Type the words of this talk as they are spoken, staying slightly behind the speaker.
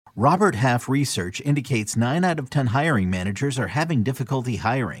Robert Half research indicates 9 out of 10 hiring managers are having difficulty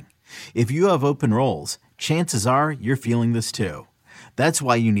hiring. If you have open roles, chances are you're feeling this too. That's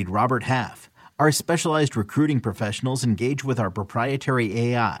why you need Robert Half. Our specialized recruiting professionals engage with our proprietary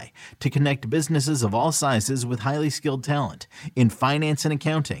AI to connect businesses of all sizes with highly skilled talent in finance and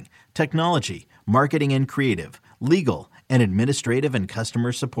accounting, technology, marketing and creative, legal, and administrative and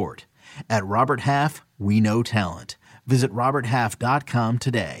customer support. At Robert Half, we know talent. Visit roberthalf.com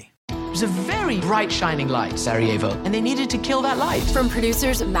today. There's a very bright shining light, Sarajevo, and they needed to kill that light. From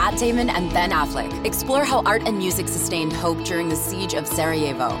producers Matt Damon and Ben Affleck, explore how art and music sustained hope during the siege of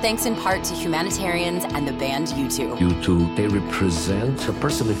Sarajevo, thanks in part to humanitarians and the band U2. U2, they represent a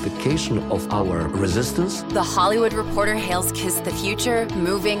personification of our resistance. The Hollywood Reporter hails Kiss the Future,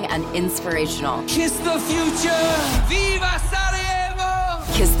 moving and inspirational. Kiss the future! Viva Sarajevo!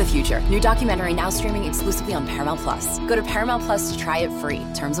 Kiss the Future. New documentary now streaming exclusively on Paramount Plus. Go to Paramount Plus to try it free.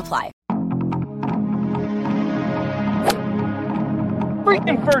 Terms apply.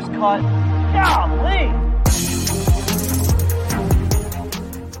 Freaking first cut. Golly.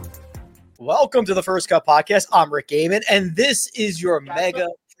 Welcome to the First Cut Podcast. I'm Rick Gaiman, and this is your mega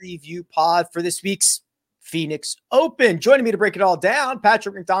preview pod for this week's Phoenix Open. Joining me to break it all down,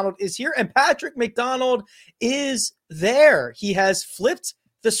 Patrick McDonald is here, and Patrick McDonald is there. He has flipped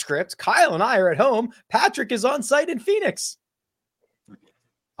the script. Kyle and I are at home. Patrick is on site in Phoenix.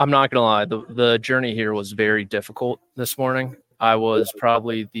 I'm not going to lie. The journey here was very difficult this morning. I was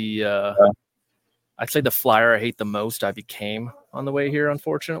probably I'd say the flyer I hate the most I became on the way here,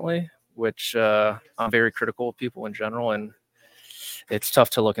 unfortunately, which I'm very critical of people in general. And it's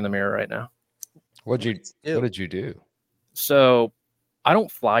tough to look in the mirror right now. What did you do? So I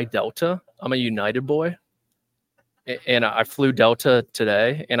don't fly Delta. I'm a United boy. And I flew Delta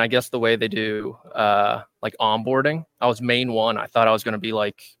today. And I guess the way they do like onboarding, I was main one. I thought I was going to be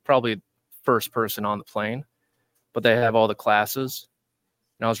like probably first person on the plane. But they have all the classes,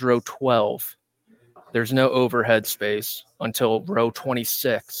 and I was row 12. There's no overhead space until row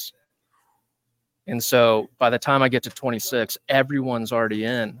 26. And so by the time I get to 26, everyone's already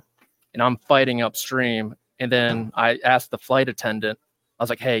in, and I'm fighting upstream. And then I asked the flight attendant, I was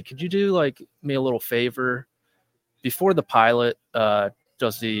like, hey, could you do like me a little favor? Before the pilot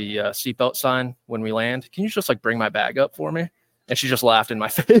does the seatbelt sign when we land, can you just like bring my bag up for me? And she just laughed in my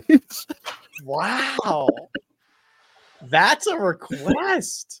face. Wow. That's a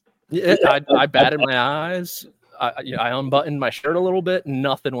request. Yeah, I batted my eyes. I unbuttoned my shirt a little bit.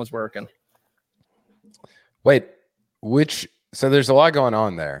 Nothing was working. Wait, so there's a lot going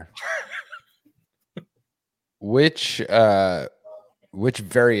on there. Which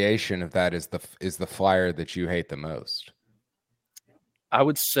variation of that is the flyer that you hate the most? I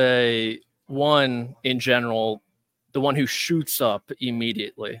would say one in general, the one who shoots up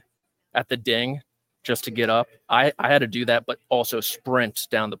immediately at the ding. Just to get up. I had to do that, but also sprint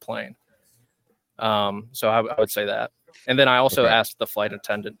down the plane. So I would say that. And then I also asked the flight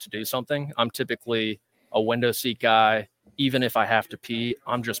attendant to do something. I'm typically a window seat guy. Even if I have to pee,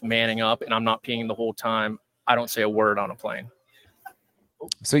 I'm just manning up and I'm not peeing the whole time. I don't say a word on a plane.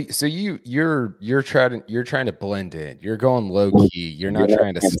 So you're trying to blend in. You're going low key. You're not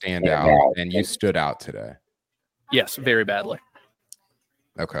trying to stand out, and you stood out today. Yes, very badly.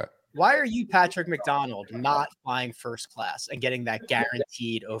 Okay. Why are you, Patrick McDonald, not flying first class and getting that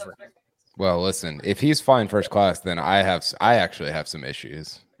guaranteed over? Well, listen, if he's flying first class, then I actually have some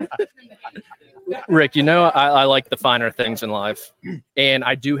issues. Rick, I like the finer things in life, and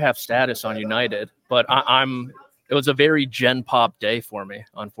I do have status on United, but it was a very Gen Pop day for me,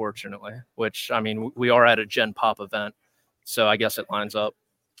 unfortunately, which, I mean, we are at a Gen Pop event, so I guess it lines up.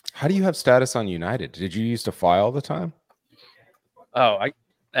 How do you have status on United? Did you used to fly all the time? Oh,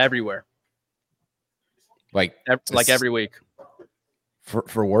 everywhere. Like every week.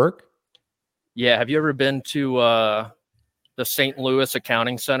 For work? Yeah. Have you ever been to the St. Louis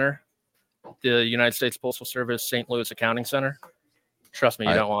Accounting Center? The United States Postal Service St. Louis Accounting Center? Trust me,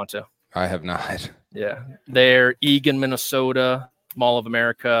 you don't want to. I have not. Yeah. They're Eagan, Minnesota, Mall of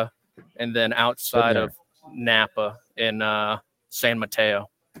America, and then outside of Napa in San Mateo.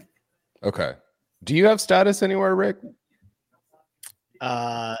 Okay. Do you have status anywhere, Rick?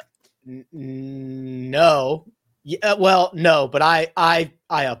 No. Yeah, well, no, but I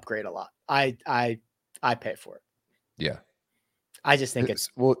upgrade a lot. I pay for it. Yeah. I just think it's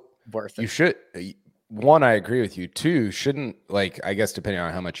worth it. You should. One, I agree with you. Two, shouldn't, like, I guess depending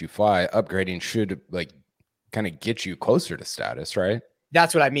on how much you fly, upgrading should like kind of get you closer to status, right?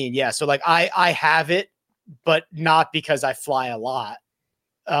 That's what I mean. Yeah. So like I have it, but not because I fly a lot,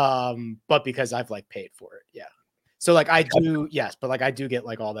 but because I've like paid for it. Yeah. So like I do, yes, but like I do get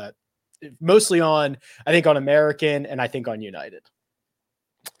like all that mostly on, I think on American and I think on United.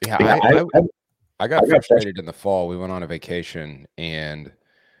 Yeah, I got frustrated in the fall. We went on a vacation and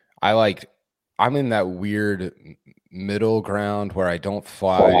I'm in that weird middle ground where I don't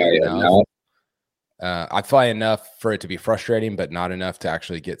fly enough. I fly enough for it to be frustrating, but not enough to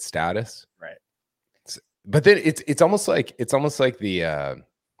actually get status. Right. But then it's almost like the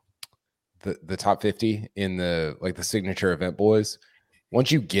top 50 in the like the signature event boys.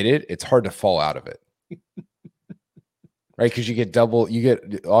 Once you get it, it's hard to fall out of it. Right? Because you get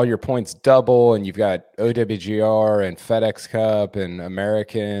all your points double, and you've got OWGR and FedEx Cup and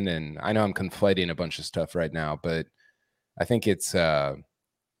American, and I know I'm conflating a bunch of stuff right now, but I think it's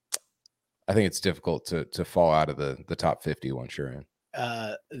difficult to fall out of the top 50 once you're in.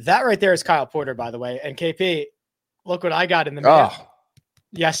 That right there is Kyle Porter, by the way. And KP, look what I got in the mail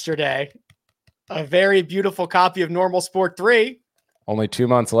yesterday. A very beautiful copy of Normal Sport 3. Only 2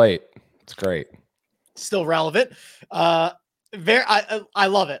 months late. It's great. Still relevant. I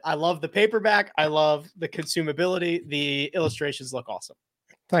love it. I love the paperback. I love the consumability. The illustrations look awesome.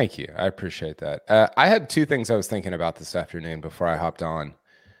 Thank you. I appreciate that. I had two things I was thinking about this afternoon before I hopped on.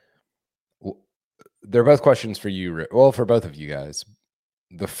 They're both questions for you. Well, for both of you guys.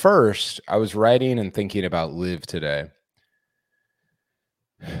 The first, I was writing and thinking about Live today.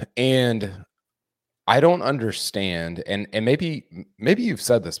 And I don't understand, and maybe you've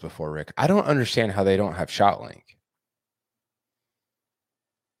said this before, Rick. I don't understand how they don't have ShotLink.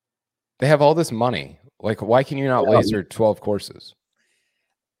 They have all this money. Like, why can you not laser 12 courses?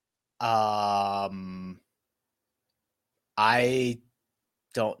 I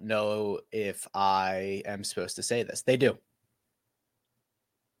don't know if I am supposed to say this. They do.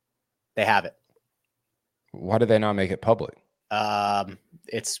 They have it. Why do they not make it public?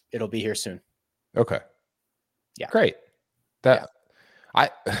 It'll be here soon. Okay. Yeah. Great. I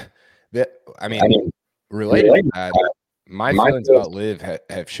mean, related to that, my feelings about Live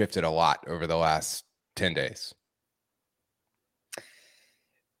have shifted a lot over the last 10 days.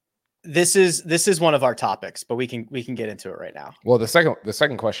 This is one of our topics, but we can get into it right now. Well, the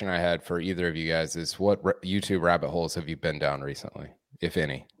second question I had for either of you guys is what YouTube rabbit holes have you been down recently, if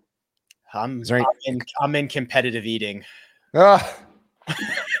any? I'm in competitive eating.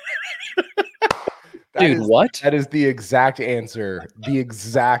 Dude, what? That is the exact answer. The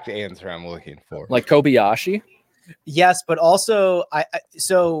exact answer I'm looking for. Like Kobayashi? Yes, but also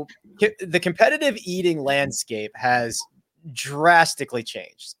so the competitive eating landscape has drastically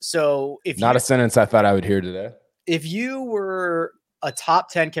changed. So if not a sentence I thought I would hear today. If you were a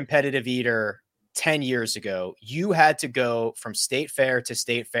top 10 competitive eater 10 years ago, you had to go from state fair to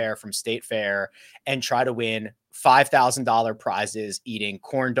state fair from state fair and try to win $5,000 prizes eating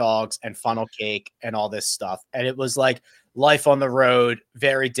corn dogs and funnel cake and all this stuff. And it was like life on the road,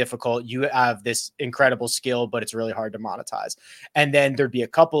 very difficult. You have this incredible skill, but it's really hard to monetize. And then there'd be a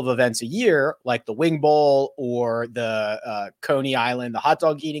couple of events a year, like the Wing Bowl or the Coney Island, the hot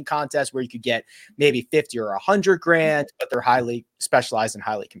dog eating contest, where you could get maybe 50 or 100 grand, but they're highly specialized and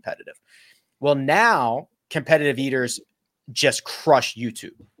highly competitive. Well, now competitive eaters just crush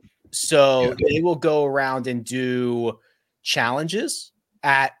YouTube. So they will go around and do challenges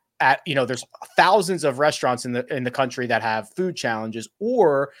at there's thousands of restaurants in the country that have food challenges,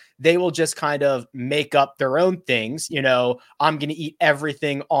 or they will just kind of make up their own things. I'm going to eat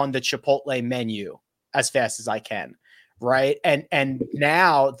everything on the Chipotle menu as fast as I can. Right. And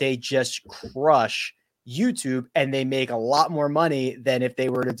now they just crush YouTube and they make a lot more money than if they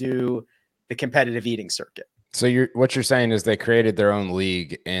were to do the competitive eating circuit. So what you're saying is they created their own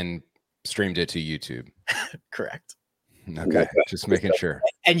league and streamed it to YouTube. Correct. Okay, just making sure.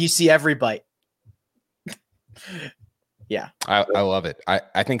 And you see every bite. Yeah. I love it.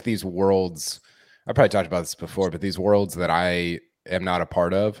 I think these worlds, I probably talked about this before, but these worlds that I am not a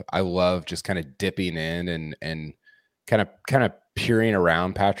part of, I love just kind of dipping in and kind of peering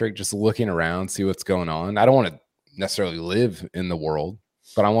around, Patrick, just looking around, see what's going on. I don't want to necessarily live in the world,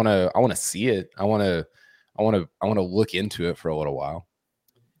 but I want to see it. I want to look into it for a little while.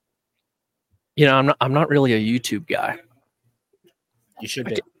 I'm not really a YouTube guy. You should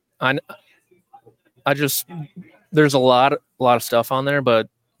be. I just there's a lot of stuff on there, but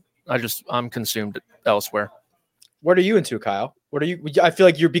I'm consumed elsewhere. What are you into, Kyle? I feel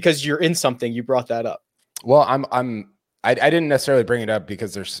like because you're in something, you brought that up. Well, I didn't necessarily bring it up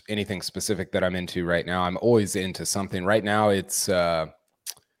because there's anything specific that I'm into right now. I'm always into something. Right now, it's the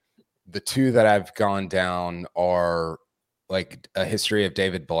two that I've gone down are like a history of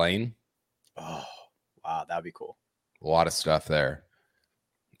David Blaine. Oh, wow, that'd be cool. A lot of stuff there.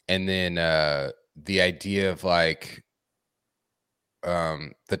 And then the idea of like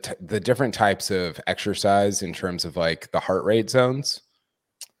the different types of exercise in terms of like the heart rate zones.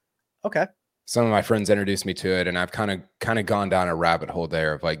 Okay. Some of my friends introduced me to it, and I've kind of gone down a rabbit hole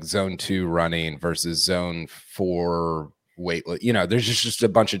there of like zone 2 running versus zone 4 weight. You know, there's just a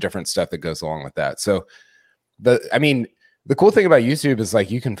bunch of different stuff that goes along with that. So the cool thing about YouTube is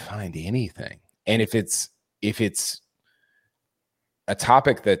like you can find anything. And if it's a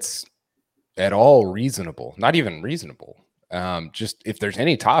topic that's at all reasonable, not even reasonable, just if there's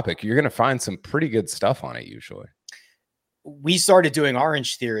any topic, you're going to find some pretty good stuff on it usually. We started doing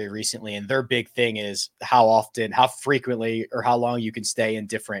Orange Theory recently, and their big thing is how often, how frequently, or how long you can stay in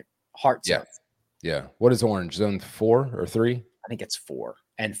different heart zones. Yeah. What is orange? Zone 4 or 3? I think it's 4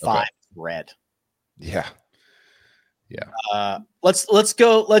 and 5 red. Yeah. Let's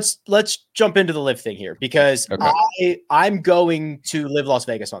go. Let's jump into the live thing here because I'm going to Live Las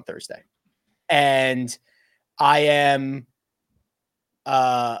Vegas on Thursday, and I'm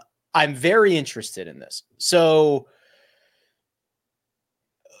very interested in this. So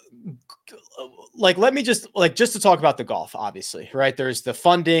like, let me just to talk about the golf, obviously, right? There's the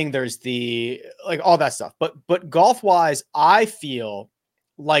funding, there's the, like, all that stuff, but golf wise, I feel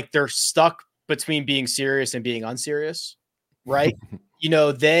like they're stuck between being serious and being unserious, right? You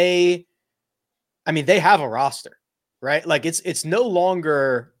know, they have a roster, right? Like it's no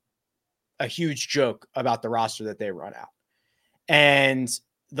longer a huge joke about the roster that they run out. And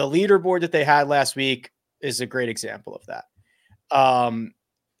the leaderboard that they had last week is a great example of that.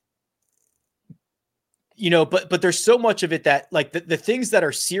 You know, but there's so much of it that like the things that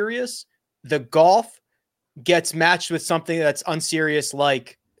are serious, the golf gets matched with something that's unserious,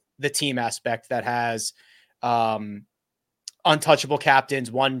 like the team aspect that has untouchable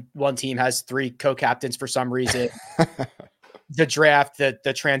captains. One team has 3 co-captains for some reason. The draft,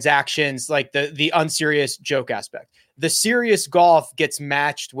 the transactions, like the unserious joke aspect. The serious golf gets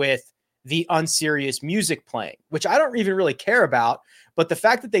matched with the unserious music playing, which I don't even really care about. But the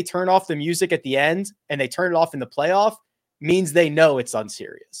fact that they turn off the music at the end and they turn it off in the playoff means they know it's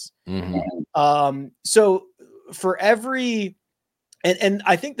unserious. Mm-hmm. So for every, and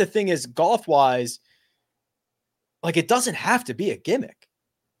I think the thing is, golf wise, like it doesn't have to be a gimmick,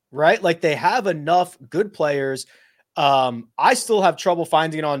 right? Like they have enough good players. I still have trouble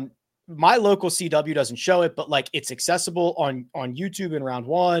finding it on my local CW, doesn't show it, but like it's accessible on YouTube in round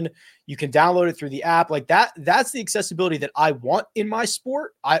 1. You can download it through the app. Like that's the accessibility that I want in my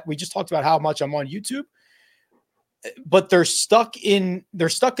sport. We just talked about how much I'm on YouTube, but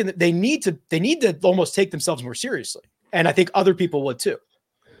they need to almost take themselves more seriously. And I think other people would too.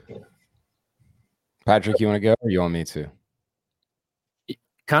 Patrick, you want to go or you want me to?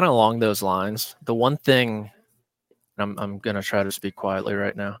 Kind of along those lines. The one thing, I'm going to try to speak quietly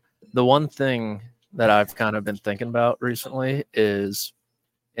right now. The one thing that I've kind of been thinking about recently is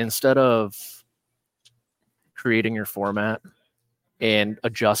instead of creating your format and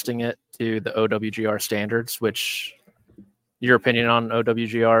adjusting it to the OWGR standards, which your opinion on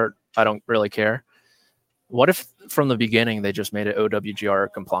OWGR, I don't really care. What if from the beginning they just made it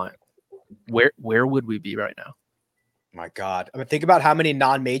OWGR compliant? Where would we be right now? My God. I mean, think about how many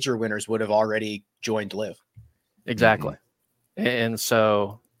non-major winners would have already joined Live. Exactly. Mm-hmm. And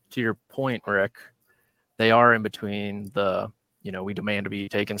so to your point, Rick, they are in between the, you know, we demand to be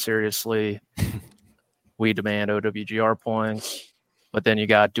taken seriously. We demand OWGR points, but then you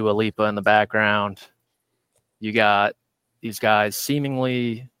got Dua Lipa in the background. You got these guys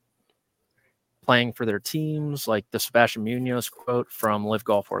seemingly playing for their teams, like the Sebastian Munoz quote from Live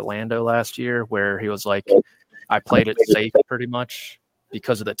Golf Orlando last year, where he was like, I played it safe pretty much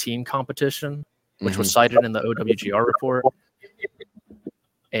because of the team competition, which was cited in the OWGR report.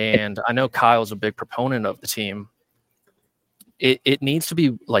 And I know Kyle's a big proponent of the team. It needs to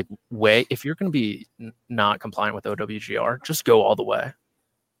be like if you're going to be not compliant with OWGR, just go all the way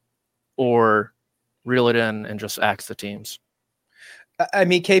or reel it in and just axe the teams. I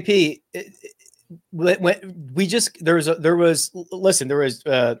mean, KP, when we just, there was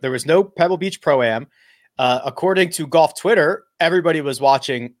no Pebble Beach Pro-Am. According to Golf Twitter, everybody was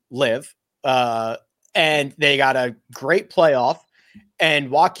watching Live, and they got a great playoff,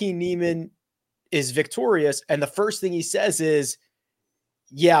 and Joaquin Niemann is victorious. And the first thing he says is,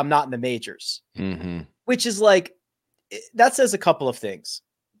 yeah, I'm not in the majors, which is like, that says a couple of things.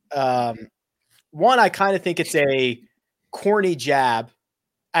 One, I kind of think it's a corny jab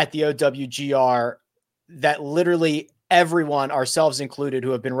at the OWGR that literally everyone, ourselves included,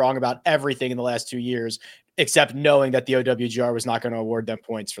 who have been wrong about everything in the last 2 years, except knowing that the OWGR was not going to award them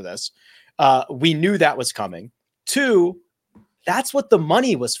points for this. We knew that was coming. 2, that's what the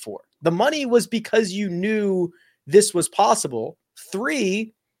money was for. The money was because you knew this was possible.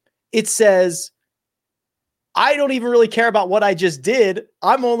 3, it says, I don't even really care about what I just did.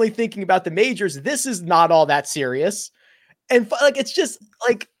 I'm only thinking about the majors. This is not all that serious. And like, it's just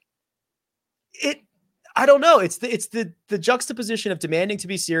like it. I don't know. It's the juxtaposition of demanding to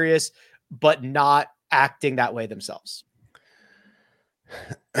be serious, but not acting that way themselves.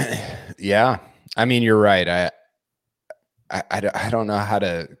 Yeah. I mean, you're right. I don't know how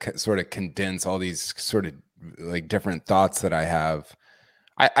to sort of condense all these sort of like different thoughts that I have.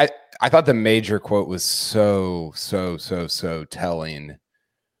 I thought the major quote was so telling,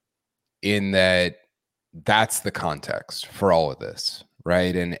 in that that's the context for all of this,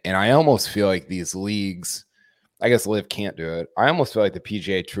 right? And I almost feel like these leagues, I guess LIV can't do it. I almost feel like the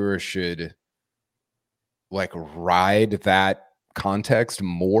PGA Tour should like ride that context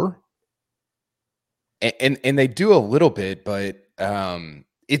more. And they do a little bit, but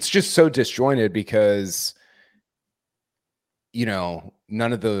it's just so disjointed because, you know,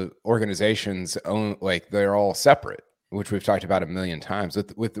 none of the organizations own, like, they're all separate, which we've talked about a million times.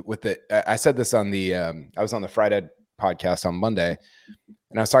 With the, I said this on the, I was on the Friday podcast on Monday,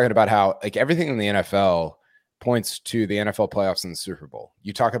 and I was talking about how like everything in the NFL points to the NFL playoffs and the Super Bowl.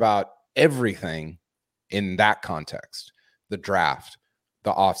 You talk about everything in that context: the draft,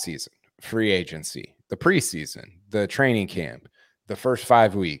 the offseason, free agency, the preseason, the training camp, the first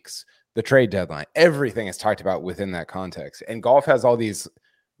 5 weeks, the trade deadline. Everything is talked about within that context. And golf has all these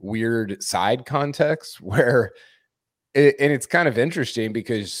weird side contexts where and it's kind of interesting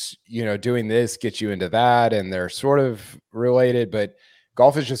because, you know, doing this gets you into that and they're sort of related, but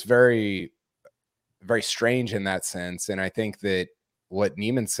golf is just very, very strange in that sense. And I think that what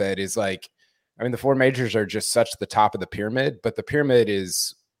Niemann said is like, I mean, the 4 majors are just such the top of the pyramid, but the pyramid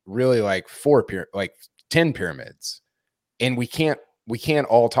is really like 10 pyramids. And we can't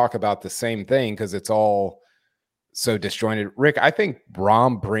all talk about the same thing because it's all so disjointed. Rick, I think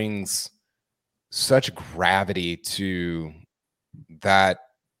Rahm brings such gravity to that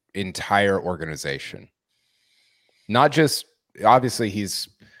entire organization. Not just, obviously he's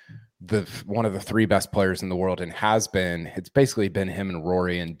one of the 3 best players in the world and has been. It's basically been him and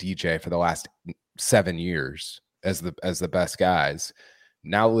Rory and DJ for the last 7 years as the best guys.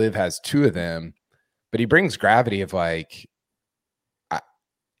 Now LIV has 2 of them, but he brings gravity of like,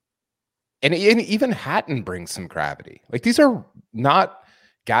 and even Hatton brings some gravity. Like, these are not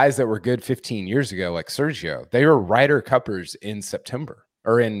guys that were good 15 years ago, like Sergio. They were Ryder Cuppers in September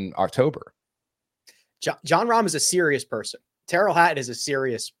or in October. Jon Rahm is a serious person. Tyrrell Hatton is a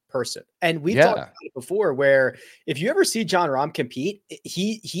serious person. And we've talked about it before, where if you ever see Jon Rahm compete,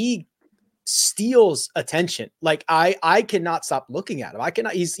 he steals attention. Like I cannot stop looking at him.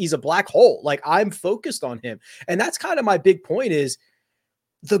 He's a black hole. Like, I'm focused on him. And that's kind of my big point is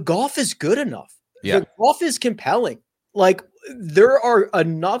the golf is good enough. Yeah. The golf is compelling. Like, there are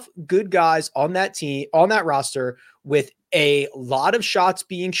enough good guys on that team, on that roster, with a lot of shots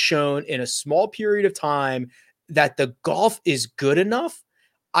being shown in a small period of time, that the golf is good enough.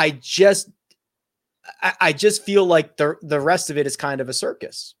 I just feel like the rest of it is kind of a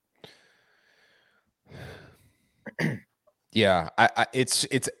circus. Yeah,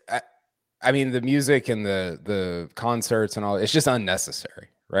 I mean, the music and the concerts and all, it's just unnecessary,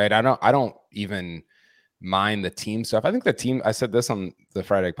 right? I don't even mind the team stuff. I think the team, I said this on the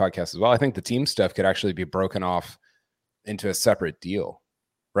Friday podcast as well, I think the team stuff could actually be broken off into a separate deal,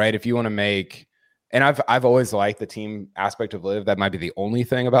 right? If you want to make, and I've always liked the team aspect of LIV. That might be the only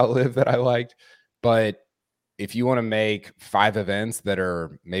thing about LIV that I liked. But if you want to make 5 events that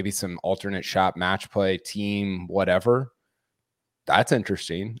are maybe some alternate shot, match play, team, whatever, that's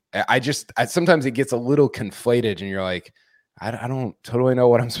interesting. I sometimes it gets a little conflated and you're like, I don't totally know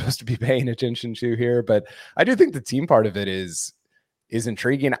what I'm supposed to be paying attention to here, but I do think the team part of it is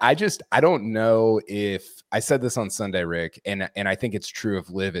intriguing. I don't know if, I said this on Sunday, Rick, and I think it's true of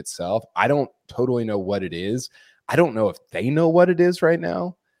LIV itself. I don't totally know what it is. I don't know if they know what it is right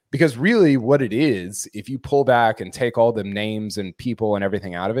now, because really what it is, if you pull back and take all the names and people and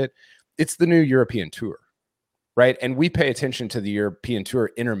everything out of it, it's the new European Tour, right? And we pay attention to the European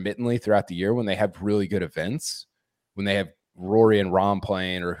Tour intermittently throughout the year when they have really good events, when they have Rory and Rahm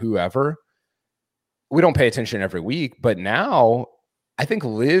playing or whoever. We don't pay attention every week, but now I think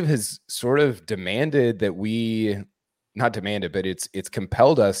LIV has sort of demanded that not demanded, but it's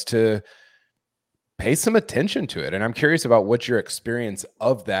compelled us to pay some attention to it. And I'm curious about what your experience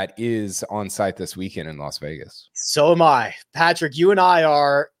of that is on site this weekend in Las Vegas. So am I. Patrick, you and I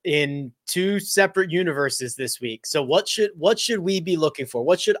are in 2 separate universes this week. So what should we be looking for?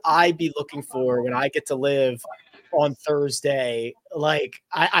 What should I be looking for when I get to LIV on Thursday. Like,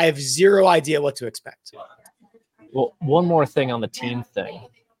 I have zero idea what to expect. Well, one more thing on the team thing.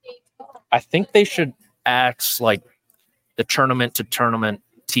 I think they should act like the tournament to tournament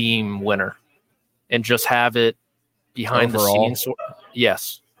team winner and just have it behind Overall? the scenes.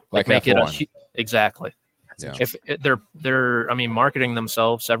 Yes. Like make F1. it exactly. Yeah. If they're marketing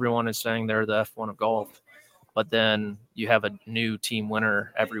themselves, everyone is saying they're the F1 of golf, but then you have a new team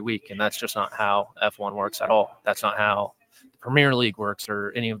winner every week, and that's just not how F1 works at all. That's not how the Premier League works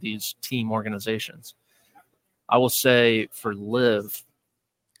or any of these team organizations. I will say for Liv,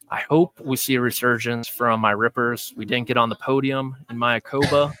 I hope we see a resurgence from my Rippers. We didn't get on the podium in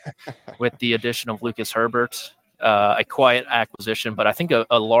Mayakoba with the addition of Lucas Herbert, a quiet acquisition, but I think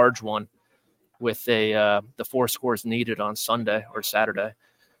a large one with the 4 scores needed on Sunday or Saturday.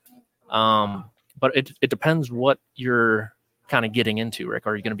 But it depends what you're kind of getting into, Rick.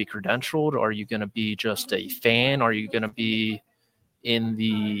 Are you going to be credentialed? Are you going to be just a fan? Are you going to be in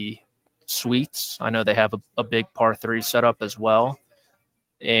the suites? I know they have a big par 3 setup as well.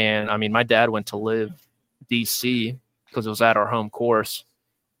 And I mean, my dad went to Live DC because it was at our home course,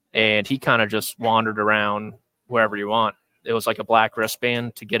 and he kind of just wandered around wherever you want. It was like a black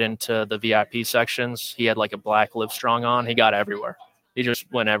wristband to get into the VIP sections. He had like a black Livestrong on. He got everywhere. He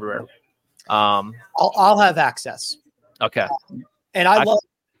just went everywhere. I'll have access. Okay. And I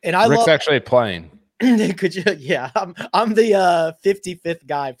Rick's love actually playing. could you? Yeah, I'm the 55th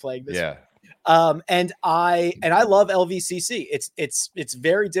guy playing this. Yeah. And I love LVCC. It's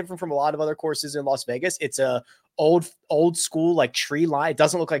very different from a lot of other courses in Las Vegas. It's a old school like tree line. It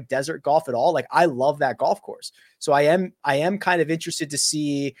doesn't look like desert golf at all. Like, I love that golf course. So I am kind of interested to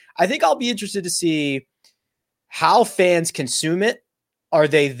see. I think I'll be interested to see how fans consume it. Are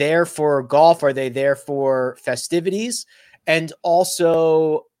they there for golf? Are they there for festivities? And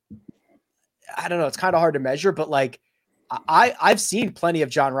also, I don't know. It's kind of hard to measure, but like, I've seen plenty of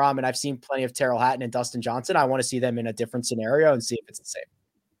John Rahm and I've seen plenty of Terrell Hatton and Dustin Johnson. I want to see them in a different scenario and see if it's the same.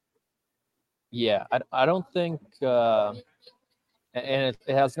 Yeah, I don't think, and it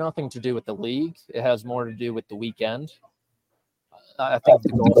has nothing to do with the league. It has more to do with the weekend. I think the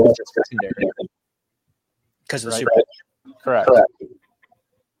golf is just secondary. Because of the Right. Super Bowl. Correct.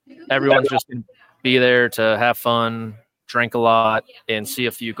 Everyone's just going to be there to have fun, drink a lot, and see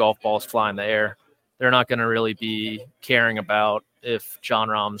a few golf balls fly in the air. They're not going to really be caring about if John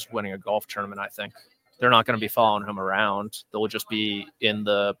Rahm's winning a golf tournament, I think. They're not going to be following him around. They'll just be in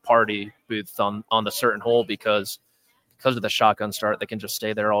the party booth on the certain hole because of the shotgun start. They can just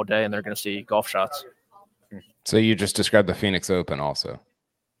stay there all day, and they're going to see golf shots. So you just described the Phoenix Open also.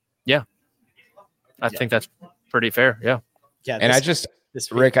 Yeah. I think that's pretty fair. Yeah. Yeah. And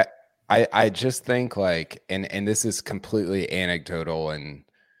Rick, week. I just think like, and this is completely anecdotal and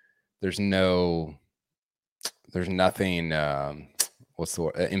there's nothing, what's the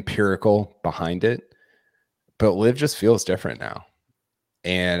word, empirical behind it, but Live just feels different now.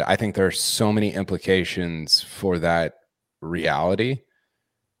 And I think there's so many implications for that reality.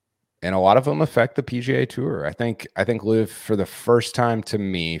 And a lot of them affect the PGA Tour. I think Live for the first time to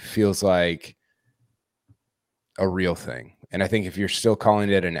me feels like a real thing. And I think if you're still calling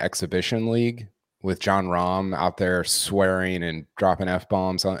it an exhibition league with John Rahm out there swearing and dropping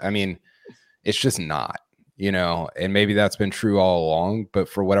F-bombs on, I mean, it's just not, and maybe that's been true all along, but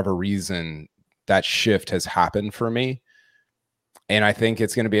for whatever reason, that shift has happened for me. And I think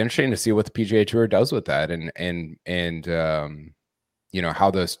it's going to be interesting to see what the PGA Tour does with that and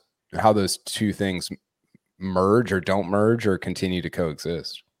how those two things merge or don't merge or continue to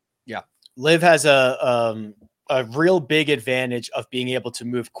coexist. Yeah. Liv has a real big advantage of being able to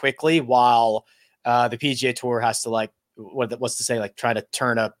move quickly while the PGA Tour has to try to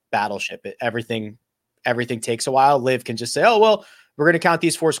turn a battleship. Everything takes a while. Liv can just say, oh, well, we're going to count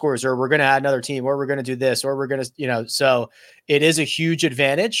these 4 scores, or we're going to add another team, or we're going to do this, or we're going to, so it is a huge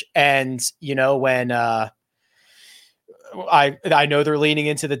advantage. And, when I know they're leaning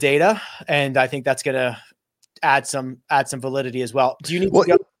into the data, and I think that's going to add some validity as well. Do you need to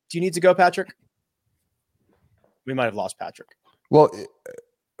go? Do you need to go, Patrick? We might have lost Patrick. Well,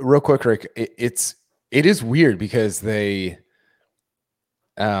 real quick, Rick, it is weird because they're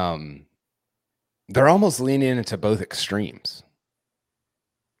almost leaning into both extremes,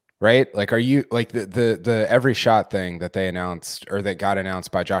 right? Like, are you like the every shot thing that they announced or that got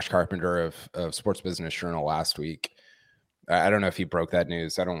announced by Josh Carpenter of Sports Business Journal last week? I don't know if he broke that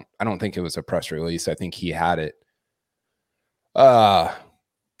news. I don't think it was a press release. I think he had it.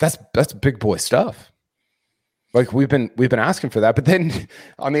 That's big boy stuff. Like we've been asking for that, but then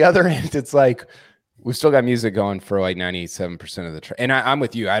on the other end, it's like We've still got music going for like 97% of the and I'm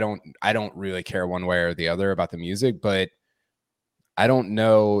with you. I don't really care one way or the other about the music, but I don't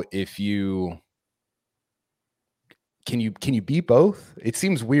know if you can you be both? It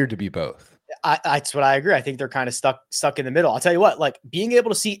seems weird to be both. That's what I agree. I think they're kind of stuck in the middle. I'll tell you what, like being able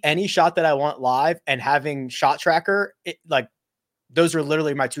to see any shot that I want live and having Shot Tracker, like those are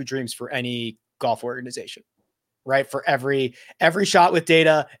literally my two dreams for any golf organization, right? For every shot with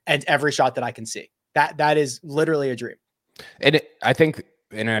data and every shot that I can see. That is literally a dream. And I think,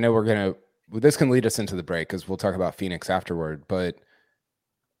 and I know this can lead us into the break because we'll talk about Phoenix afterward, but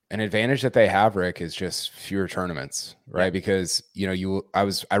an advantage that they have, Rick, is just fewer tournaments, right? Yeah. Because,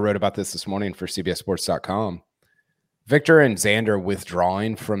 I wrote about this morning for CBSSports.com. Victor and Xander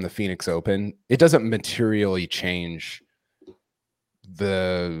withdrawing from the Phoenix Open, it doesn't materially change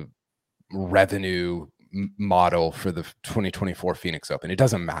the revenue model for the 2024 Phoenix Open. It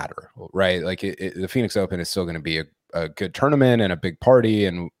doesn't matter, right? Like the Phoenix Open is still going to be a good tournament and a big party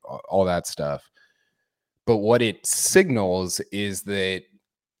and all that stuff. But what it signals is that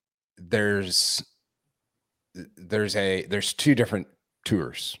there's two different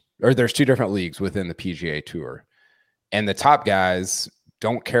tours, or there's two different leagues within the PGA Tour, and the top guys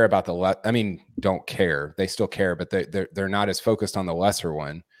don't care about don't care. They still care, but they're not as focused on the lesser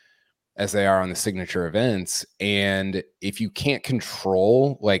one as they are on the signature events. And if you can't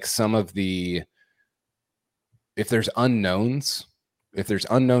control like if there's unknown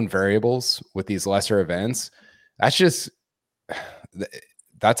variables with these lesser events, that's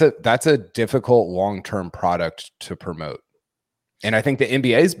a difficult long-term product to promote. And I think the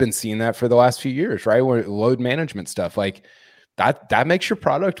NBA has been seeing that for the last few years, right? Where load management stuff like that makes your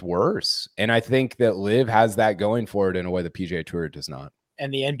product worse. And I think that LIV has that going for it in a way the PGA Tour does not.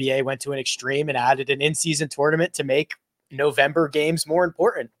 And the NBA went to an extreme and added an in-season tournament to make November games more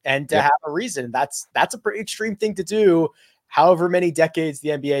important and to have a reason. That's a pretty extreme thing to do, however many decades the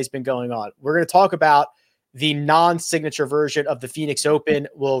NBA has been going on. We're going to talk about the non-signature version of the Phoenix Open.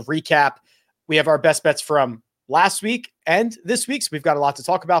 We'll recap. We have our best bets from last week and this week, so we've got a lot to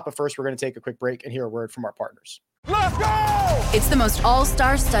talk about. But first, we're going to take a quick break and hear a word from our partners. Let's go! It's the most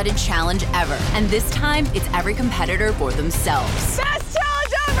all-star studded challenge ever. And this time, it's every competitor for themselves. Best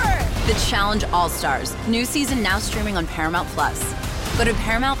challenge ever! The Challenge All-Stars. New season now streaming on Paramount+. Go to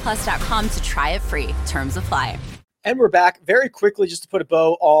ParamountPlus.com to try it free. Terms apply. And we're back. Very quickly, just to put a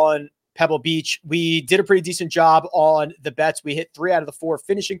bow on Pebble Beach, we did a pretty decent job on the bets. We hit 3 out of the 4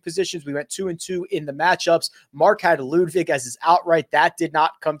 finishing positions. We went 2-2 in the matchups. Mark had Ludwig as his outright. That did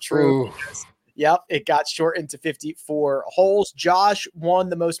not come true. Yep, it got shortened to 54 holes. Josh won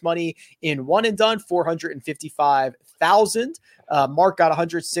the most money in one and done, $455,000. Mark got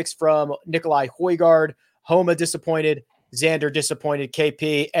 106 from Nikolai Højgaard. Homa disappointed. Xander disappointed.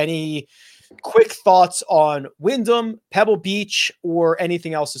 KP, any quick thoughts on Wyndham, Pebble Beach, or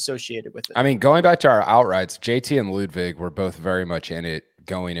anything else associated with it? I mean, going back to our outrights, JT and Ludwig were both very much in it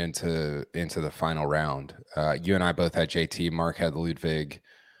going into the final round. You and I both had JT. Mark had Ludwig.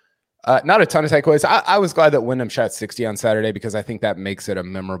 Not a ton of takeaways. I was glad that Wyndham shot 60 on Saturday because I think that makes it a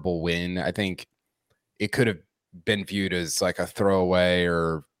memorable win. I think it could have been viewed as like a throwaway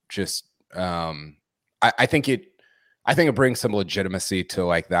or just I think it brings some legitimacy to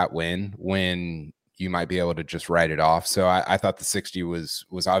like that win when you might be able to just write it off. So I thought the 60 was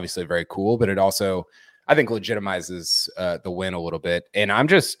obviously very cool, but it also I think legitimizes the win a little bit. And I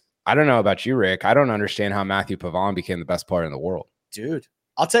don't know about you, Rick. I don't understand how Matthew Pavon became the best player in the world. Dude,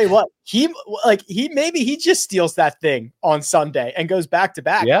 I'll tell you what, he just steals that thing on Sunday and goes back to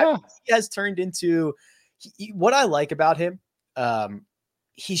back. Yeah. He has turned into what I like about him.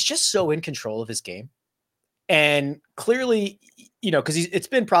 He's just so in control of his game. And clearly, because it's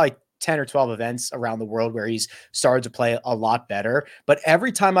been probably 10 or 12 events around the world where he's started to play a lot better. But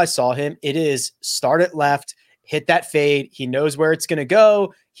every time I saw him, it is start at left, hit that fade. He knows where it's going to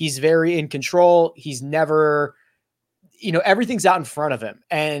go. He's very in control. He's never, everything's out in front of him.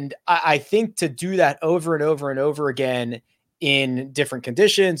 And I think to do that over and over and over again in different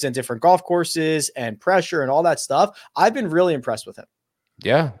conditions and different golf courses and pressure and all that stuff, I've been really impressed with him.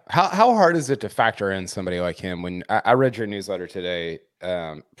 Yeah. How hard is it to factor in somebody like him? When I read your newsletter today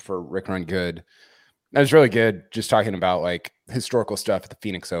for Rick Run Good, that was really good. Just talking about like historical stuff at the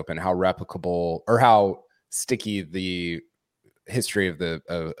Phoenix Open, how replicable or how sticky the history of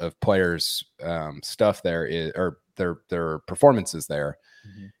players stuff there is, or their performances there.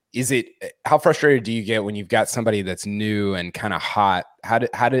 Mm-hmm. Is it, how frustrated do you get when you've got somebody that's new and kind of hot? How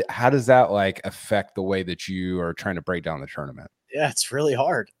does that like affect the way that you are trying to break down the tournament? Yeah, it's really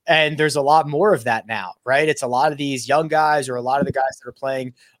hard. And there's a lot more of that now, right? It's a lot of these young guys or a lot of the guys that are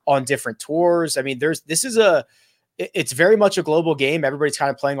playing on different tours. I mean, it's very much a global game. Everybody's kind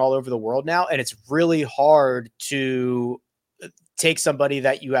of playing all over the world now. And it's really hard to take somebody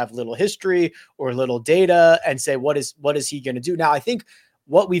that you have little history or little data and say, what is he going to do? Now, I think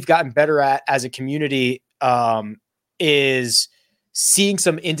what we've gotten better at as a community is seeing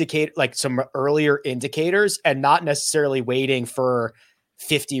some earlier indicators and not necessarily waiting for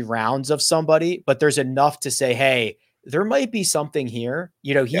 50 rounds of somebody, but there's enough to say, hey, there might be something here.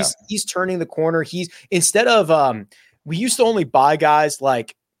 You know, he's turning the corner. Instead of, we used to only buy guys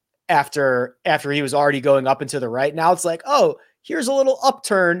like after he was already going up and to the right. Now it's like, oh, here's a little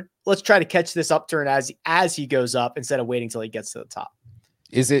upturn. Let's try to catch this upturn as he goes up instead of waiting till he gets to the top.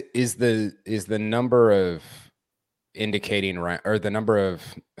 Is the number of indicating or the number of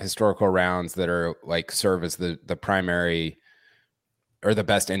historical rounds that are like serve as the primary or the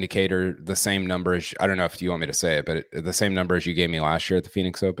best indicator the same number as, I don't know if you want me to say it, but the same number as you gave me last year at the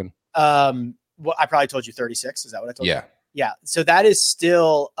Phoenix Open? Well, I probably told you 36. Is that what I told you? Yeah. Yeah. So that is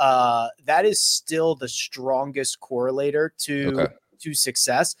still the strongest correlator to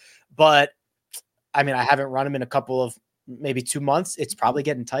success. But I mean, I haven't run them in a couple of maybe 2 months. It's probably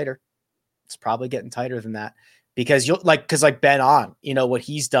getting tighter. It's probably getting tighter than that because because Ben On, you know what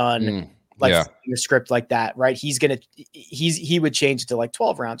he's done, a script like that, right? He would change it to like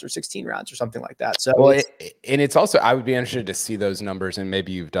 12 rounds or 16 rounds or something like that. So, it's also, I would be interested to see those numbers, and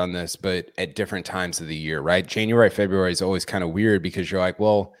maybe you've done this, but at different times of the year, right? January, February is always kind of weird because you're like,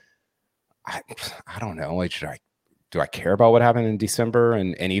 well, I don't know. Like, do I care about what happened in December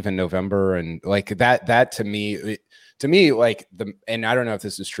and even November? And like that to me, like and I don't know if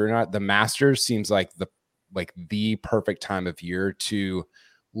this is true or not, the Masters seems like the perfect time of year to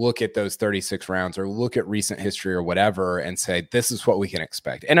look at those 36 rounds or look at recent history or whatever and say, this is what we can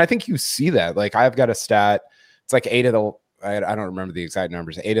expect. And I think you see that. Like, I've got a stat. It's like I don't remember the exact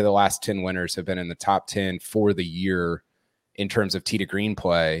numbers. 8 of the last 10 winners have been in the top 10 for the year in terms of tee to green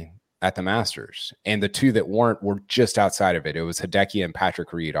play at the Masters. And the 2 that weren't were just outside of it. It was Hideki and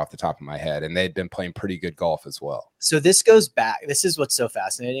Patrick Reed off the top of my head. And they'd been playing pretty good golf as well. So this goes back. This is what's so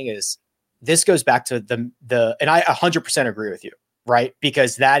fascinating is this goes back to and I 100% agree with you. Right.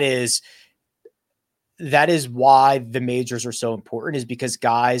 Because that is why the majors are so important, is because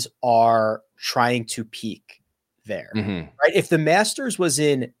guys are trying to peak there. Mm-hmm. Right. If the Masters was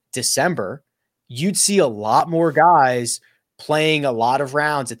in December, you'd see a lot more guys playing a lot of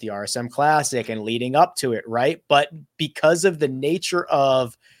rounds at the RSM Classic and leading up to it. Right. But because of the nature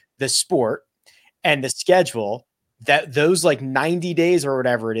of the sport and the schedule, that those like 90 days or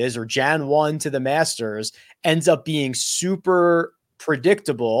whatever it is, or Jan 1 to the Masters ends up being super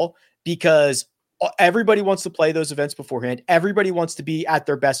predictable because everybody wants to play those events beforehand. Everybody wants to be at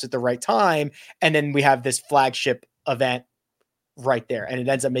their best at the right time. And then we have this flagship event right there. And it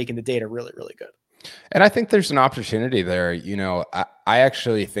ends up making the data really, really good. And I think there's an opportunity there. You know, I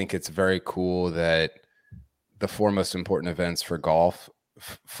actually think it's very cool that the 4 most important events for golf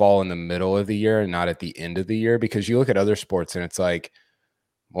fall in the middle of the year and not at the end of the year, because you look at other sports and it's like,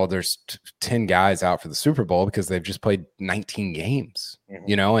 well, there's 10 guys out for the Super Bowl because they've just played 19 games,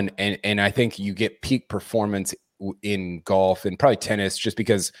 you know, and I think you get peak performance in golf and probably tennis just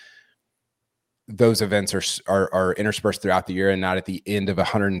because those events are interspersed throughout the year and not at the end of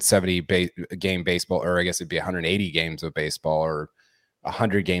 170 game baseball, or I guess it'd be 180 games of baseball or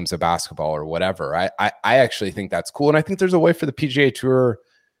 100 games of basketball or whatever. I actually think that's cool. And I think there's a way for the PGA Tour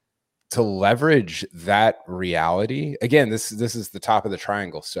to leverage that reality. Again, this is the top of the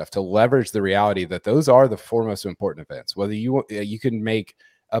triangle stuff, to leverage the reality that those are the 4 most important events. Whether you can make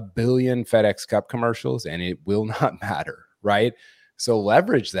 1 billion FedEx Cup commercials and it will not matter, right? So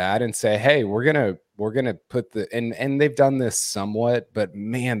leverage that and say, hey, we're gonna put and they've done this somewhat, but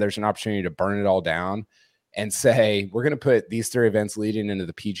man, there's an opportunity to burn it all down and say, we're going to put these 3 events leading into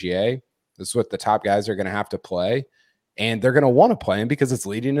the PGA. This is what the top guys are going to have to play. And they're going to want to play them because it's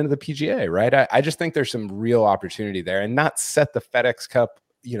leading into the PGA, right? I just think there's some real opportunity there, and not set the FedEx Cup,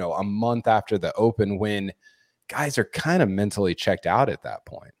 you know, a month after the Open when guys are kind of mentally checked out at that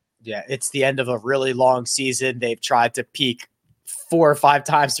point. Yeah, it's the end of a really long season. They've tried to peak 4 or 5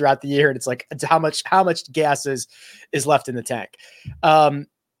 times throughout the year, and it's like how much gas is left in the tank.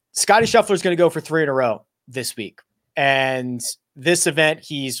 Scotty Scheffler is going to go for 3 in a row this week, and this event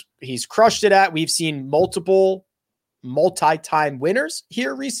he's crushed it at. We've seen multi-time winners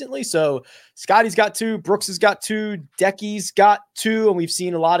here recently. So Scotty's got 2, Brooks has got 2, Decky's got 2, and we've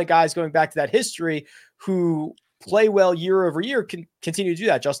seen a lot of guys going back to that history who play well year over year can continue to do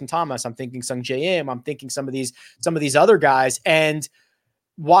that. Justin Thomas, I'm thinking Sung J M, I'm thinking some of these other guys. And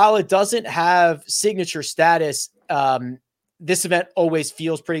while it doesn't have signature status, this event always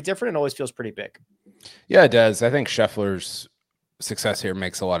feels pretty different and always feels pretty big. Yeah, it does. I think Scheffler's success here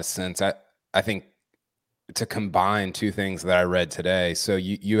makes a lot of sense. I think to combine two things that I read today. So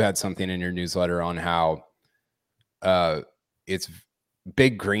you had something in your newsletter on how it's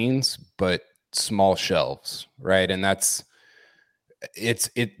big greens, but small shelves, right? And I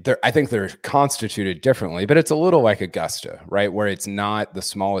think they're constituted differently, but it's a little like Augusta, right? Where it's not the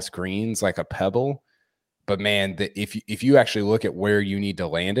smallest greens like a pebble, but man, if you actually look at where you need to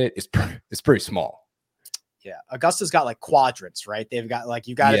land it, it's pretty small. Yeah, Augusta's got like quadrants, right? They've got like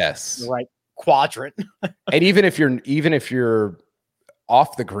you got yes, right quadrant. And even if you're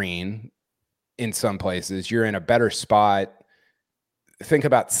off the green in some places, you're in a better spot. Think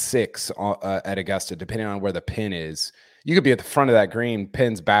about 6 at Augusta, depending on where the pin is. You could be at the front of that green,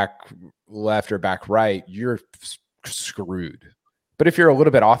 pin's back left or back right, you're screwed. But if you're a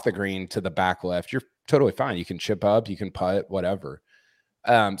little bit off the green to the back left, you're totally fine. You can chip up, you can putt, whatever.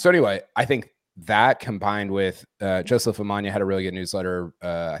 So anyway, I think that combined with Joseph Amanya had a really good newsletter.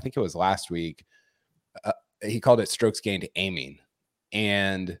 I think it was last week. He called it strokes gained aiming.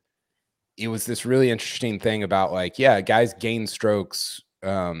 And it was this really interesting thing about like, yeah, guys gain strokes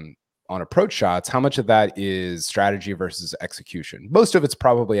on approach shots. How much of that is strategy versus execution? Most of it's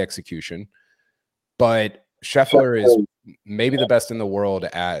probably execution, but Scheffler is maybe the best in the world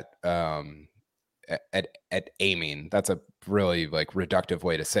at aiming. That's a really like reductive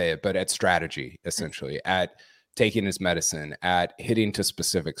way to say it, but at strategy, essentially, at taking his medicine, at hitting to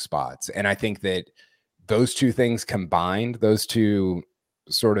specific spots. And I think that those two things combined, those two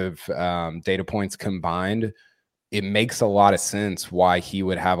sort of data points combined, it makes a lot of sense why he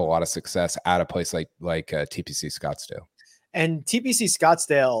would have a lot of success at a place like TPC Scottsdale. And TPC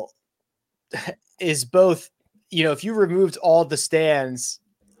Scottsdale is both, if you removed all the stands,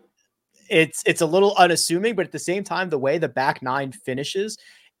 it's a little unassuming, but at the same time, the way the back 9 finishes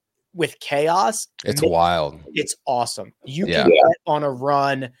with chaos, it's wild. It's awesome. You can get on a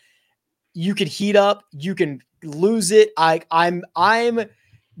run, you can heat up, you can lose it. I'm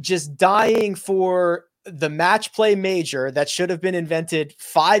just dying for the match play major that should have been invented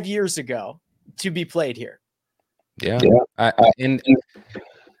 5 years ago to be played here. Yeah. I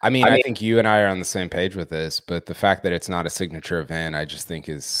think you and I are on the same page with this, but the fact that it's not a signature event, I just think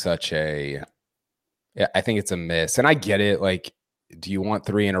is I think it's a miss. And I get it. Like, do you want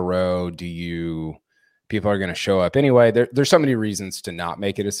 3 in a row? People are going to show up anyway. There's so many reasons to not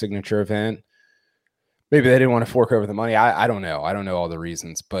make it a signature event. Maybe they didn't want to fork over the money. I don't know. I don't know all the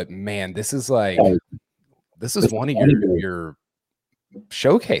reasons, but man, this is one of your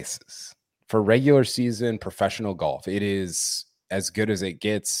showcases for regular season professional golf. It is as good as it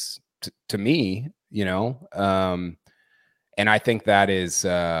gets to me, and I think that's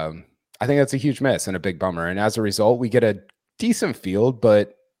a huge miss and a big bummer. And as a result, we get a decent field,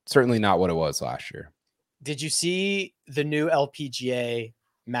 but certainly not what it was last year. Did you see the new LPGA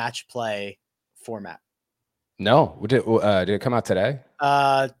match play format? No. Did it come out today?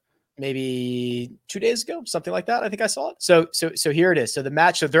 Maybe 2 days ago, something like that. I think I saw it. So here it is. So the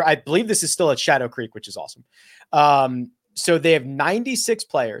match, I believe this is still at Shadow Creek, which is awesome. So they have 96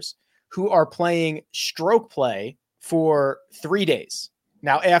 players who are playing stroke play for 3 days.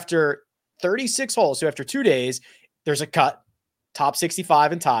 Now, after 36 holes, so after 2 days, there's a cut, top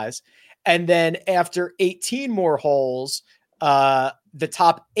 65 and ties. And then after 18 more holes, the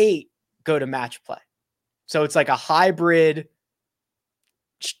top 8 go to match play. So it's like a hybrid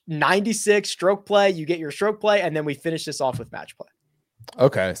 96 stroke play. You get your stroke play, and then we finish this off with match play.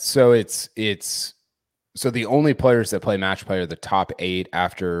 Okay. So so the only players that play match play are the top 8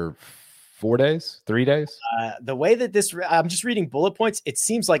 after 3 days? The way that I'm just reading bullet points. It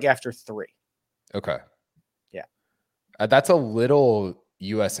seems like after 3. Okay. Yeah. That's a little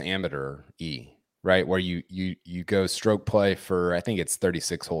US amateur right? Where you go stroke play for, I think it's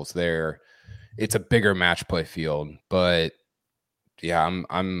 36 holes there. It's a bigger match play field, but yeah,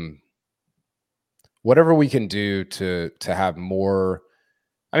 I'm whatever we can do to have more.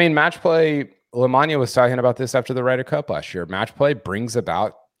 I mean, match play, Lamagna was talking about this after the Ryder Cup last year. Match play brings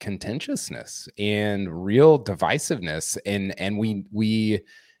about contentiousness and real divisiveness. And we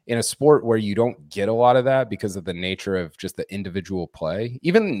in a sport where you don't get a lot of that because of the nature of just the individual play.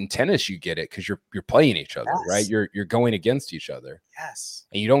 Even in tennis, you get it because you're playing each other, right? You're going against each other. Yes.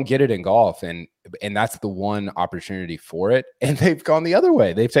 And you don't get it in golf. And that's the one opportunity for it. And they've gone the other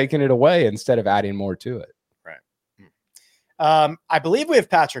way. They've taken it away instead of adding more to it. Right. I believe we have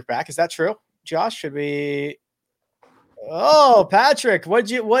Patrick back. Is that true? Josh, should we Oh, Patrick,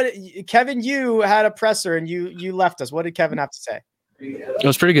 Kevin, you had a presser and you left us. What did Kevin have to say? It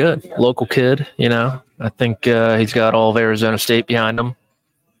was pretty good. Local kid, I think he's got all of Arizona State behind him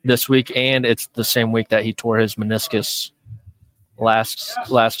this week, and it's the same week that he tore his meniscus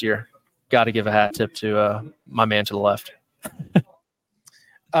last year. Got to give a hat tip to my man to the left.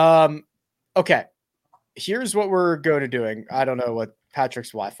 Okay. Here's what we're going to doing. I don't know what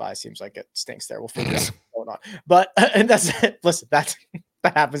Patrick's Wi-Fi seems like. It stinks there. We'll figure out what's going on. But and that's it. Listen, that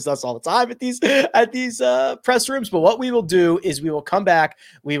happens to us all the time at these press rooms. But what we will do is we will come back.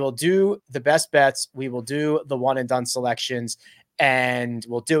 We will do the best bets. We will do the one and done selections, and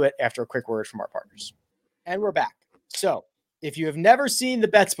we'll do it after a quick word from our partners. And we're back. So if you have never seen the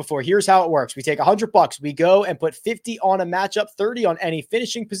bets before, here's how it works. We take $100. We go and put 50 on a matchup, 30 on any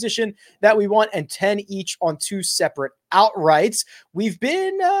finishing position that we want, and 10 each on two separate outrights. We've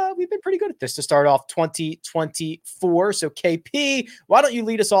been pretty good at this to start off 2024. So KP, why don't you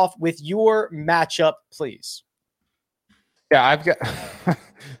lead us off with your matchup, please? Yeah, I've got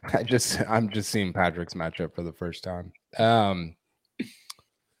I'm just seeing Patrick's matchup for the first time.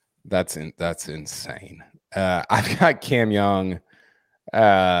 That's insane. I've got Cam Young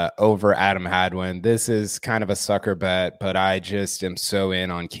over Adam Hadwin. This is kind of a sucker bet, but I just am so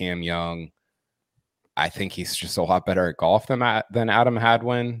in on Cam Young. I think he's just a lot better at golf than Adam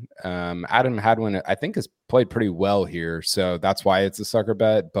Hadwin. Adam Hadwin, I think, has played pretty well here, so that's why it's a sucker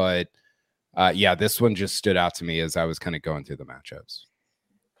bet. But yeah, this one just stood out to me as I was kind of going through the matchups.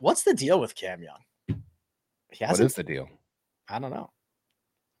 What's the deal with Cam Young? What is the deal? I don't know.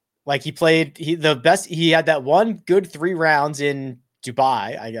 Like he had that one good 3 rounds in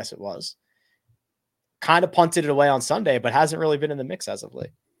Dubai, I guess it was. Kind of punted it away on Sunday, but hasn't really been in the mix as of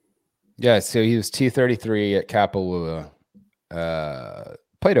late. Yeah, so he was T33 at Kapalua.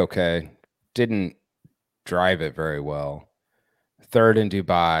 Played okay. Didn't drive it very well. 3rd in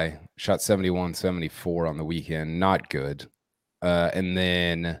Dubai. Shot 71-74 on the weekend. Not good. And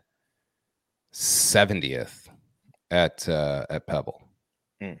then 70th at Pebble.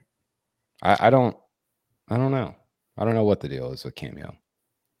 I don't know. I don't know what the deal is with Cam Young.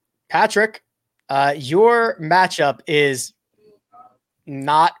 Patrick, your matchup is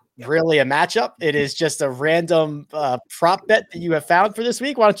not really a matchup. It is just a random prop bet that you have found for this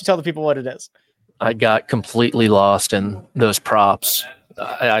week. Why don't you tell the people what it is? I got completely lost in those props.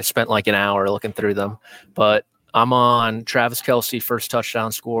 I spent like an hour looking through them, but I'm on Travis Kelce first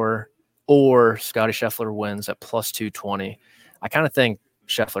touchdown score or Scotty Scheffler wins at plus 220. I kind of think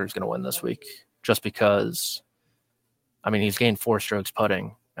Scheffler is going to win this week just because, I mean, he's gained 4 strokes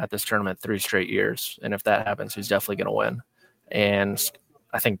putting at this tournament 3 straight years. And if that happens, he's definitely going to win. And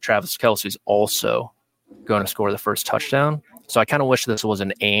I think Travis Kelce is also going to score the first touchdown. So I kind of wish this was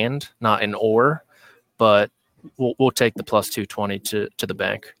an and, not an or, but we'll take the plus 220 to the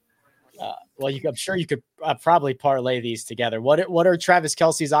bank. Well, I'm sure you could probably parlay these together. What are Travis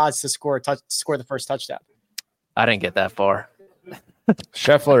Kelce's odds to score the first touchdown? I didn't get that far.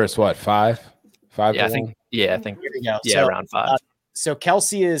 Scheffler is what, 5? 5? Yeah, I think. Here we go. Yeah, so, around 5. So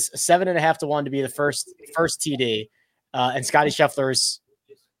Kelce is 7.5 to 1 to be the first TD, and Scotty Scheffler is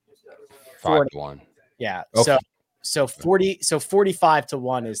 5 to 1. Yeah. Okay. So 45 to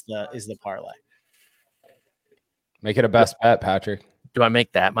 1 is the parlay. Make it a best bet, Patrick. Do I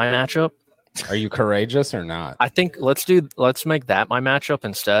make that my matchup? Are you courageous or not? I think let's make that my matchup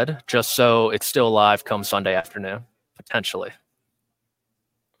instead, just so it's still live come Sunday afternoon, potentially.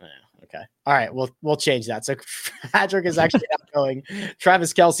 Yeah, okay. All right. We'll change that. So Patrick is actually now going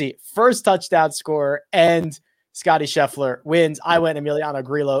Travis Kelce, first touchdown scorer, and Scotty Scheffler wins. I went Emiliano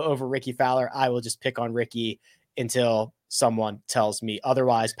Grillo over Ricky Fowler. I will just pick on Ricky until someone tells me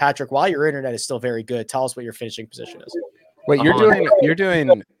otherwise. Patrick, while your internet is still very good, tell us what your finishing position is. Wait, you're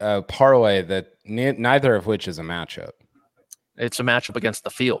doing a parlay that neither of which is a matchup. It's a matchup against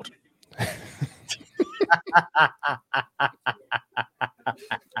the field.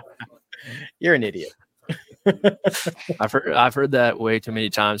 You're an idiot. I've heard that way too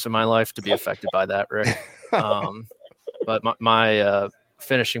many times in my life to be affected by that, Rick. But my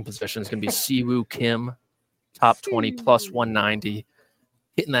finishing position is going to be Siwoo Kim, top 20 plus 190,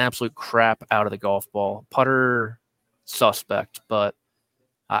 hitting the absolute crap out of the golf ball. Putter suspect, but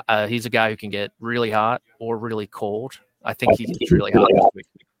he's a guy who can get really hot or really cold. I think he gets really hot this week.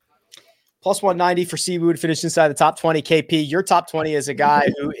 Plus 190 for Siwoo to finish inside the top 20. KP, your top 20 is a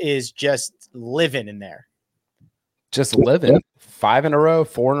guy who is just living in there. Just living. 5 in a row,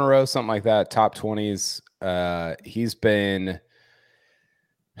 4 in a row, something like that. Top 20s. He's been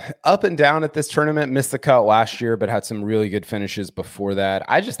up and down at this tournament. Missed the cut last year, but had some really good finishes before that.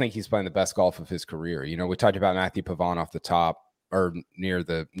 I just think he's playing the best golf of his career. You know, we talked about Matthew Pavon off the top or near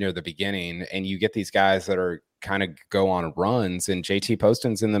the beginning, and you get these guys that are kind of go on runs, and JT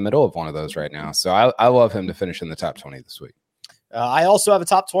Poston's in the middle of one of those right now. So I love him to finish in the top 20 this week. I also have a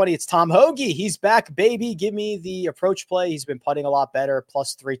top 20. It's Tom Hoge. He's back, baby. Give me the approach play. He's been putting a lot better,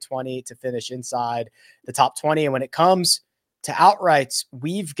 plus 320 to finish inside the top 20. And when it comes to outrights,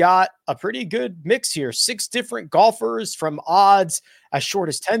 we've got a pretty good mix here. 6 different golfers from odds as short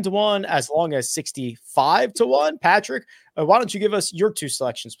as 10-1, as long as 65-1. Patrick, why don't you give us your 2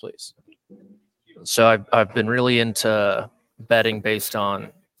 selections, please? So I've been really into betting based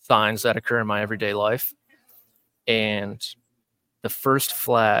on signs that occur in my everyday life. And the first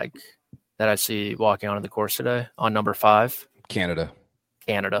flag that I see walking onto the course today on number 5, Canada.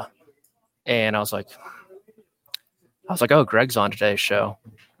 And I was like, oh, Greg's on today's show.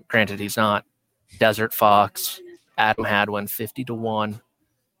 Granted, he's not. Desert Fox, Adam Hadwin, 50-1.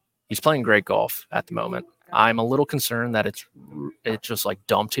 He's playing great golf at the moment. I'm a little concerned that it's just like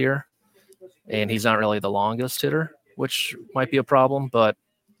dumped here, and he's not really the longest hitter, which might be a problem, but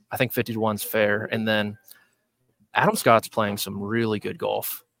I think 50-1's fair. And then Adam Scott's playing some really good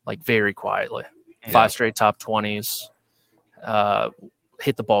golf, like very quietly. 5 straight top 20s.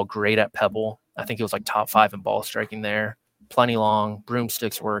 Hit the ball great at Pebble. I think it was like top 5 in ball striking there. Plenty long,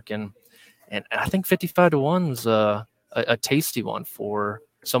 broomsticks working. And I think 55-1's a tasty one for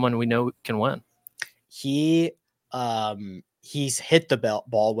someone we know can win. He's hit the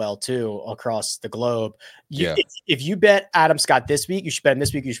ball well too across the globe. If you bet Adam Scott this week, you should bet him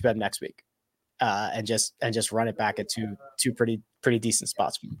this week, you should bet him next week. And just run it back at two pretty decent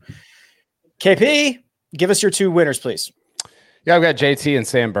spots. KP, give us your 2 winners, please. Yeah, I've got JT and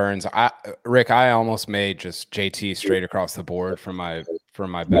Sam Burns. Rick, I almost made just JT straight across the board for my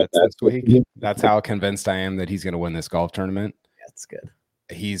bets this week. That's how convinced I am that he's going to win this golf tournament. That's good.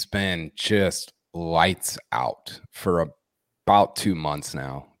 He's been just lights out for about 2 months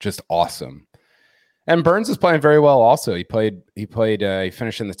now. Just awesome. And Burns is playing very well also. He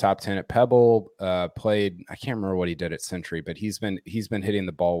finished in the top 10 at Pebble, I can't remember what he did at Century, but he's been hitting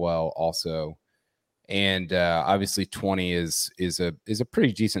the ball well also. And obviously 20 is a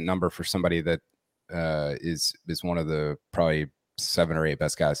pretty decent number for somebody that is one of the probably 7 or 8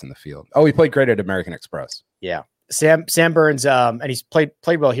 best guys in the field. Oh, he played great at American Express. Yeah. Sam Burns, and he's played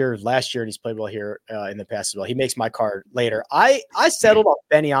well here last year, and he's played well here in the past as well. He makes my card later. I settled on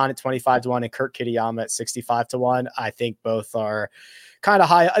Benny On at 25-1 and Kurt Kitayama at 65-1. I think both are kind of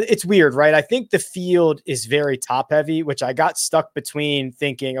high. It's weird, right? I think the field is very top heavy, which I got stuck between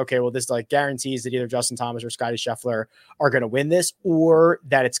thinking, okay, well, this like guarantees that either Justin Thomas or Scotty Scheffler are going to win this, or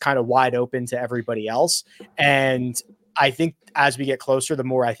that it's kind of wide open to everybody else. And I think as we get closer, the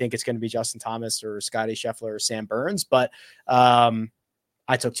more I think it's going to be Justin Thomas or Scotty Scheffler or Sam Burns. But I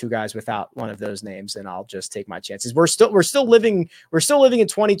took 2 guys without one of those names, and I'll just take my chances. We're still living in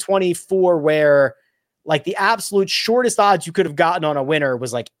 2024, where like the absolute shortest odds you could have gotten on a winner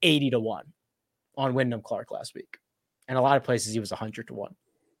was like 80-1 on Wyndham Clark last week, and a lot of places he was 100-1.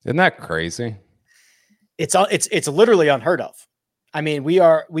 Isn't that crazy? It's literally unheard of. I mean, we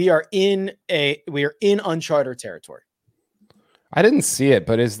are in uncharted territory. I didn't see it,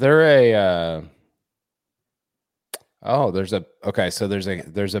 but is there a there's a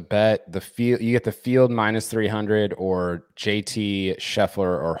bet. The field, you get the field minus 300 or JT,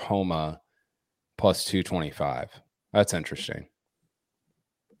 Scheffler, or Homa plus 225. That's interesting.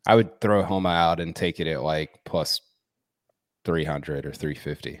 I would throw Homa out and take it at like plus 300 or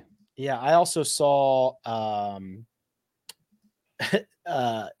 350. Yeah, I also saw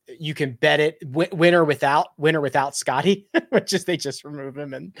you can bet it winner without Scotty, which is they just remove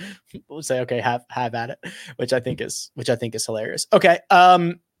him and we'll say, okay, have at it, which I think is hilarious. Okay.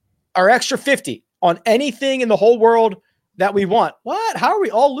 Our extra 50 on anything in the whole world that we want. What? How are we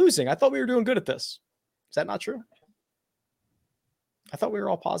all losing? I thought we were doing good at this. Is that not true? I thought we were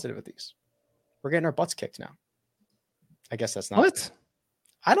all positive at these. We're getting our butts kicked now. I guess that's not what.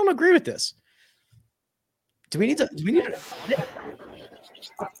 I don't agree with this. Do we need to?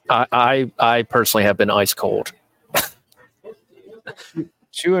 I personally have been ice cold.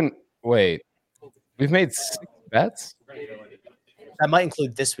 Wait, we've made 6 bets. That might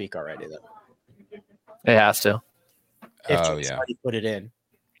include this week already, though. It has to. If somebody put it in.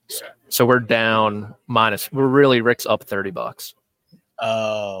 So we're down minus. Rick's up $30.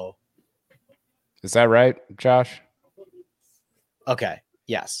 Oh, is that right, Josh? Okay.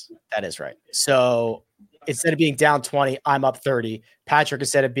 Yes, that is right. So instead of being down 20, I'm up 30. Patrick,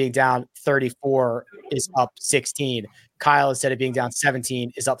 instead of being down 34, is up 16. Kyle, instead of being down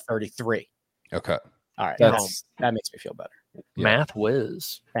 17, is up 33. Okay. All right. That makes me feel better. Yeah. Math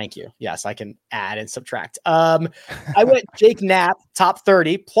whiz. Thank you. Yes, I can add and subtract. I went Jake Knapp, top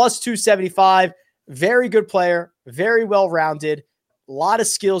 30, plus 275. Very good player, very well-rounded. A lot of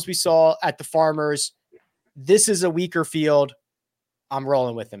skills we saw at the Farmers. This is a weaker field. I'm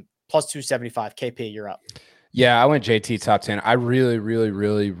rolling with him. Plus 275. KP, you're up. Yeah, I went JT top 10. I really, really,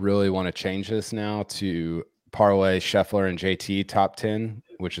 really, really want to change this now to parlay Scheffler and JT top 10,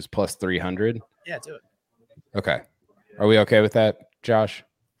 which is plus 300. Yeah, do it. Okay. Are we okay with that, Josh?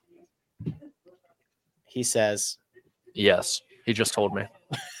 He says yes. He just told me.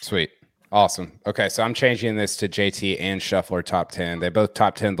 Sweet. Awesome. Okay, so I'm changing this to JT and Scheffler top 10. They both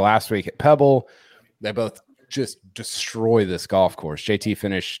top 10 last week at Pebble. They both just destroy this golf course. JT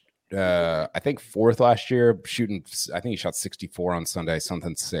finished, I think, fourth last year, shooting. I think he shot 64 on Sunday,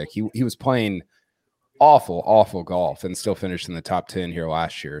 something sick. He was playing awful golf and still finished in the top 10 here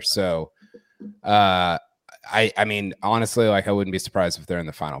last year. So, I mean, honestly, like I wouldn't be surprised if they're in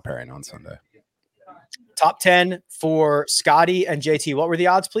the final pairing on Sunday. Top 10 for Scotty and JT. What were the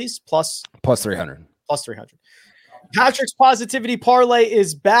odds, please? Plus 300. Plus 300. Patrick's positivity parlay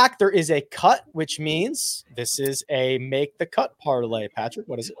is back. There is a cut, which means this is a make the cut parlay. Patrick,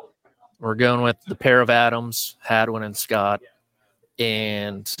 what is it? We're going with the pair of Adams, Hadwin and Scott,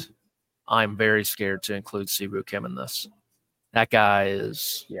 and I'm very scared to include Siwoo Kim in this. That guy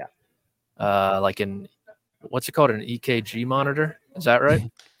is like an what's it called, an EKG monitor? Is that right?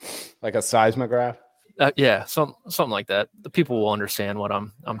 Like a seismograph? Yeah, something like that. The people will understand what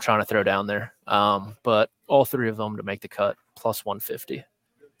I'm trying to throw down there. But all three of them to make the cut, plus 150.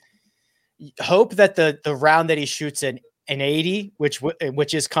 Hope that the round that he shoots an 80, which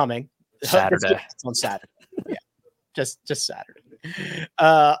is coming Saturday. It's on Saturday. Yeah, just Saturday.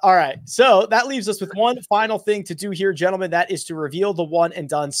 All right. So that leaves us with one final thing to do here, gentlemen. That is to reveal the one and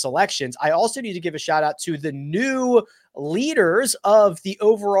done selections. I also need to give a shout out to the new leaders of the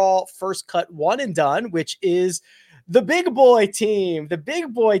overall first cut one and done, which is the Big Boy team. The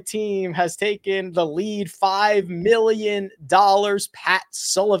Big Boy team has taken the lead, $5 million. Pat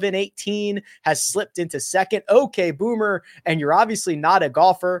Sullivan, 18, has slipped into second. Okay, Boomer, and you're obviously not a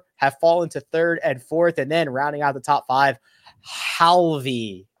golfer, have fallen to third and fourth, and then rounding out the top five,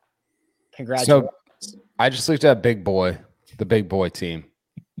 Halvey. Congratulations. So I just looked at Big Boy, the Big Boy team.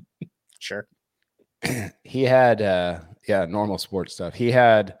 Sure. He had normal sports stuff. He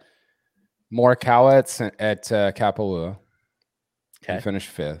had Mark Cowitz at Kapalua. Okay. He finished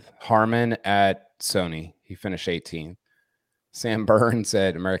fifth. Harmon at Sony. He finished 18th. Sam Burns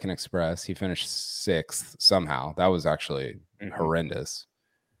at American Express. He finished sixth somehow. That was actually horrendous.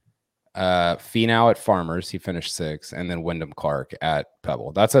 Finau at Farmers. He finished sixth. And then Wyndham Clark at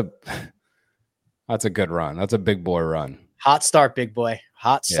Pebble. That's a good run. That's a big boy run. Hot start, Big Boy.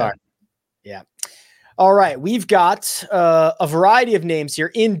 Hot start. Yeah. All right, we've got a variety of names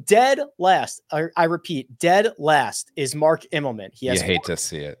here. In dead last, I repeat, dead last is Mark Immelman. You hate to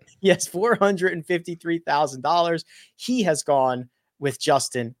see it. He has $453,000. He has gone with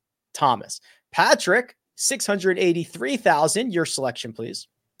Justin Thomas. Patrick, $683,000. Your selection, please.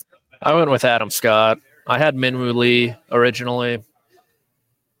 I went with Adam Scott. I had Minwoo Lee originally.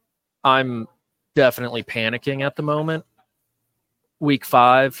 I'm definitely panicking at the moment. Week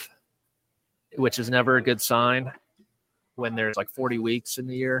 5. Which is never a good sign when there's like 40 weeks in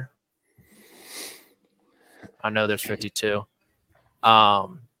the year. I know there's 52. But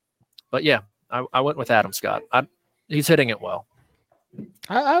yeah, I went with Adam Scott. He's hitting it well.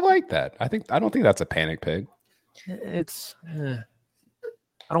 I like that. I don't think that's a panic pig. I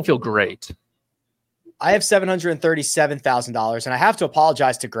don't feel great. I have $737,000, and I have to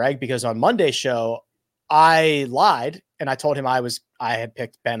apologize to Greg because on Monday's show, I lied and I told him I had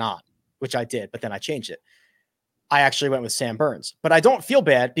picked Ben Ott, which I did, but then I changed it. I actually went with Sam Burns, but I don't feel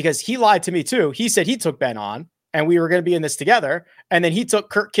bad because he lied to me too. He said he took Ben on and we were going to be in this together. And then he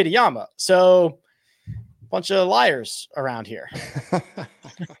took Kurt Kitayama. So bunch of liars around here.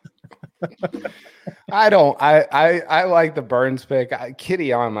 I like the Burns pick.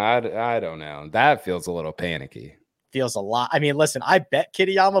 Kitayama, I don't know. That feels a little panicky. Feels a lot. I mean, listen, I bet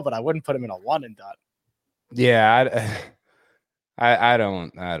Kitayama, but I wouldn't put him in a one and done. Yeah. I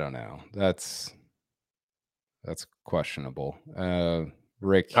don't know. That's questionable.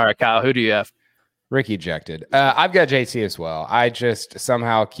 Rick. All right, Kyle, who do you have? Rick ejected. I've got JT as well. I just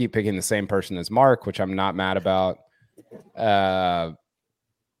somehow keep picking the same person as Mark, which I'm not mad about. As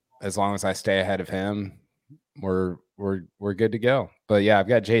long as I stay ahead of him, we're good to go. But yeah, I've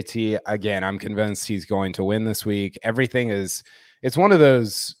got JT again. I'm convinced he's going to win this week. It's one of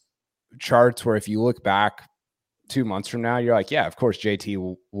those charts where if you look back 2 months from now, you're like, yeah, of course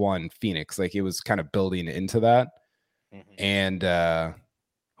JT won Phoenix. Like it was kind of building into that. And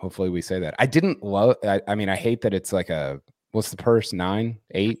hopefully we say that. I didn't love, I mean, I hate that it's like what's the purse? 9,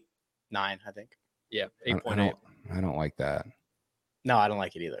 8? 9, I think. Yeah, 8.8. I don't like that. No, I don't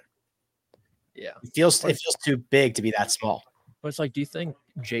like it either. Yeah. It feels too big to be that small. But it's like, do you think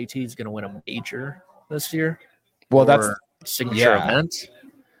JT is going to win a major this year? Well, that's signature event.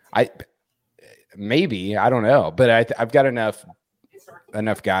 Maybe, I don't know, but I've got enough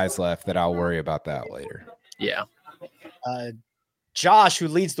guys left that I'll worry about that later. Yeah. Josh, who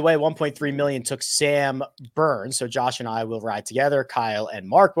leads the way, 1.3 million, took Sam Burns. So Josh and I will ride together. Kyle and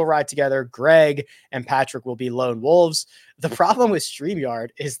Mark will ride together. Greg and Patrick will be lone wolves. The problem with StreamYard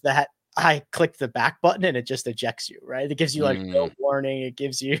is that I click the back button and it just ejects you, right? It gives you like no warning. It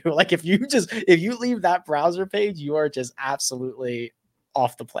gives you like, if you leave that browser page, you are just absolutely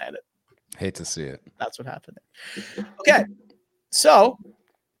off the planet. Hate to see it. That's what happened. Okay. So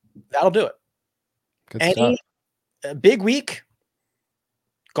that'll do it. Good stuff. Big week,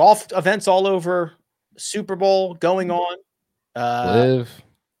 golf events all over, Super Bowl going on. Live.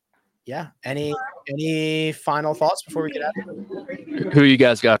 Yeah. Any final thoughts before we get out of here? Who you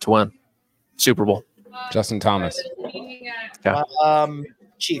guys got to win Super Bowl? Justin Thomas.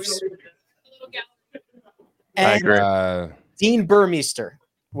 Chiefs. I agree. Dean Burmeister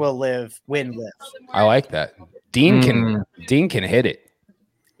will win. I like that. Dean can hit it.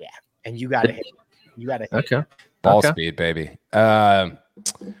 Yeah. And you got to hit it. You got to hit it. Ball speed, baby. I'll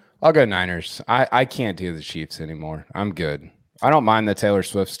go Niners. I can't do the Chiefs anymore. I'm good. I don't mind the Taylor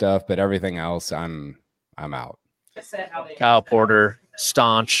Swift stuff, but everything else, I'm out. Kyle Porter,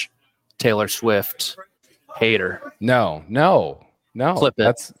 staunch Taylor Swift hater. No. Clip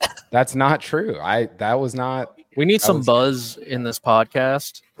it. That's not true. That was not. We need some buzz in this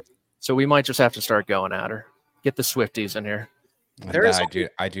podcast, so we might just have to start going at her. Get the Swifties in here.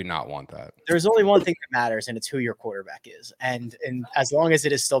 I do not want that. There's only one thing that matters, and it's who your quarterback is. And as long as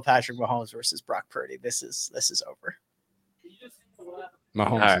it is still Patrick Mahomes versus Brock Purdy, this is over.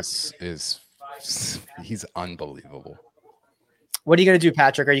 Mahomes is he's unbelievable. What are you going to do,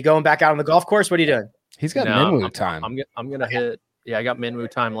 Patrick? Are you going back out on the golf course? What are you doing? He's got Minwoo time. I'm going to hit. Yeah, I got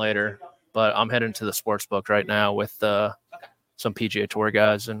Minwoo time later, but I'm heading to the sports book right now with some PGA Tour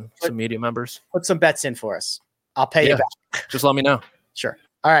guys and some media members. Put some bets in for us. I'll pay you back. Just let me know. Sure.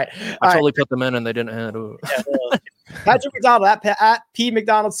 All right. I totally put them in and they didn't hit. Patrick McDonald at P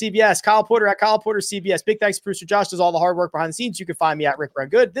McDonald CBS. Kyle Porter at Kyle Porter CBS. Big thanks to producer Josh. Does all the hard work behind the scenes. You can find me at Rick Run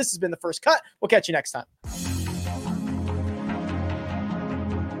Good. This has been The First Cut. We'll catch you next time.